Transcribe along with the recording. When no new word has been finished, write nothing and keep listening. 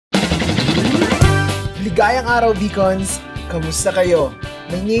Ligayang araw, Beacons! Kamusta kayo?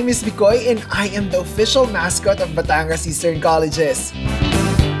 My name is Bicoy and I am the official mascot of Batangas Eastern Colleges.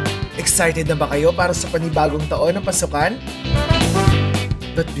 Excited na ba kayo para sa panibagong taon ng pasukan?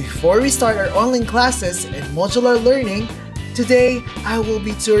 But before we start our online classes and modular learning, today I will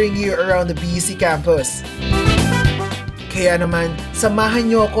be touring you around the BEC campus. Kaya naman, samahan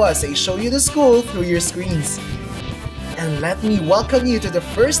niyo ako as I show you the school through your screens. And let me welcome you to the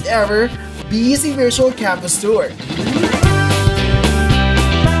first ever BEC Virtual Campus Tour.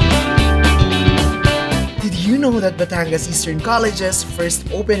 Did you know that Batangas Eastern Colleges first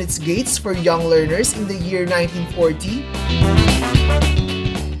opened its gates for young learners in the year 1940?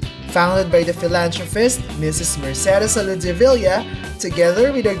 Founded by the philanthropist Mrs. Mercedes Salud-Villa,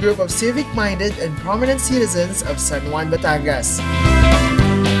 together with a group of civic-minded and prominent citizens of San Juan, Batangas.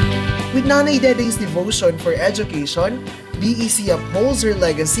 With Nanay Deding's devotion for education, BEC upholds her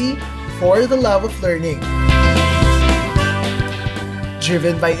legacy for the love of learning.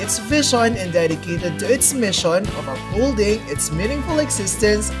 Driven by its vision and dedicated to its mission of upholding its meaningful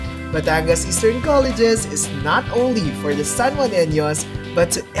existence, Batangas Eastern Colleges is not only for the San Juaneños but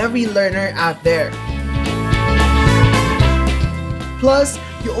to every learner out there. Plus,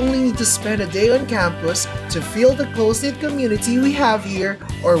 you only need to spend a day on campus to feel the close-knit community we have here,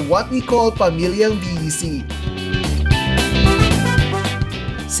 or what we call Pamilyang BEC.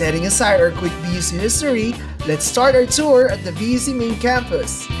 Setting aside our quick BEC history, let's start our tour at the BEC main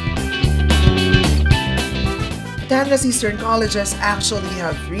campus. Batangas Eastern Colleges actually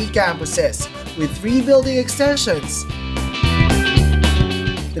have 3 campuses, with 3 building extensions.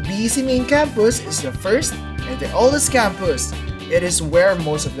 The BEC main campus is the first and the oldest campus. It is where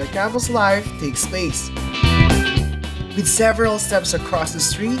most of the campus life takes place. With several steps across the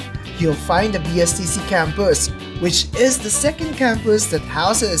street, you'll find the BSTC campus, which is the second campus that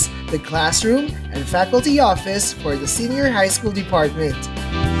houses the classroom and faculty office for the senior high school department.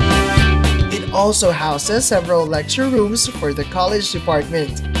 It also houses several lecture rooms for the college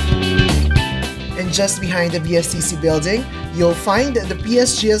department. And just behind the BSTC building, you'll find the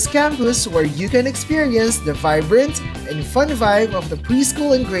PSGS campus where you can experience the vibrant and fun vibe of the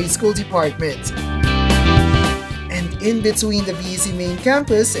preschool and grade school department. In between the BEC main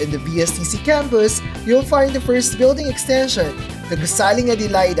campus and the BSTC campus, you'll find the first building extension, the Gusaling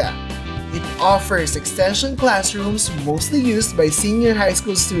Adelaida. It offers extension classrooms mostly used by senior high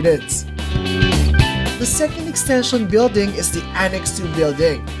school students. The second extension building is the Annex 2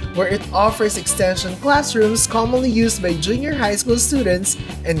 building, where it offers extension classrooms commonly used by junior high school students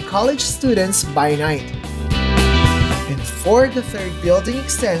and college students by night. And for the third building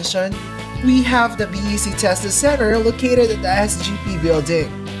extension, we have the BEC Testing Center located at the SGP building.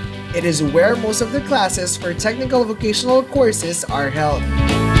 It is where most of the classes for technical vocational courses are held.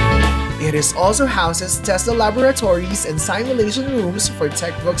 It is also houses TESDA laboratories and simulation rooms for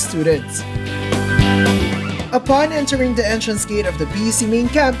TechBook students. Upon entering the entrance gate of the BEC main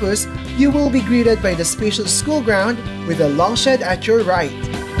campus, you will be greeted by the spacious school ground with a long shed at your right.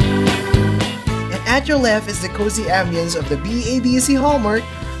 And at your left is the cozy ambience of the BeABeacon hallmark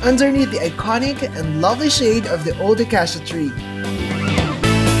underneath the iconic and lovely shade of the old acacia tree.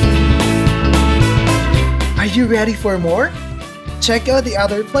 Are you ready for more? Check out the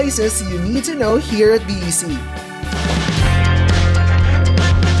other places you need to know here at BEC.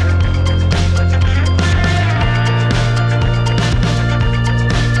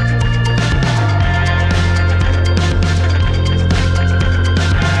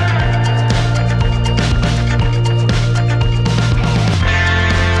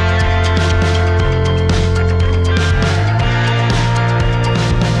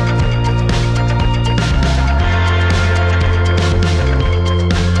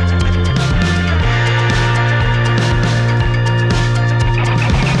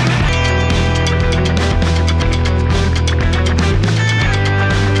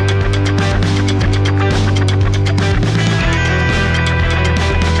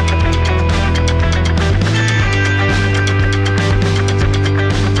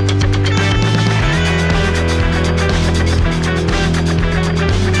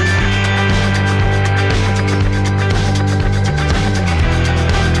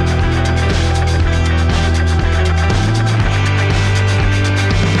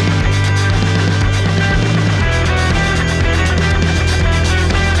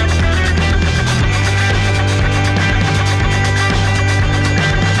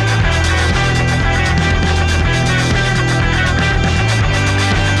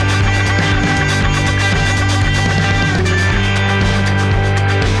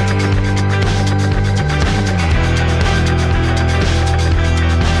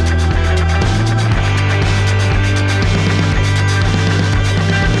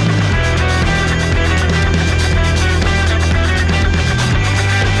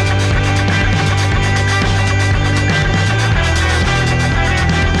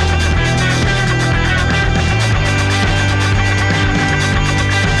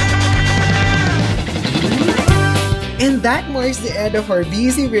 marks the end of our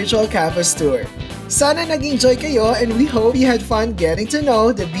BEC Virtual Campus Tour. Sana nag-enjoy kayo and we hope you had fun getting to know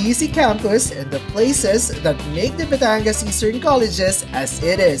the BEC campus and the places that make the Batangas Eastern Colleges as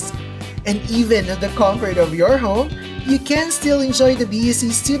it is. And even in the comfort of your home, you can still enjoy the BEC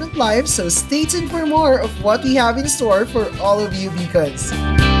student life, so stay tuned for more of what we have in store for all of you beacons.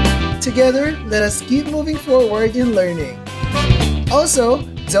 Together, let us keep moving forward in learning. Also,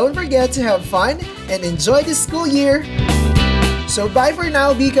 don't forget to have fun and enjoy the school year. So bye for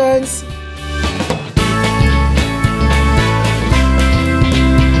now, beacons!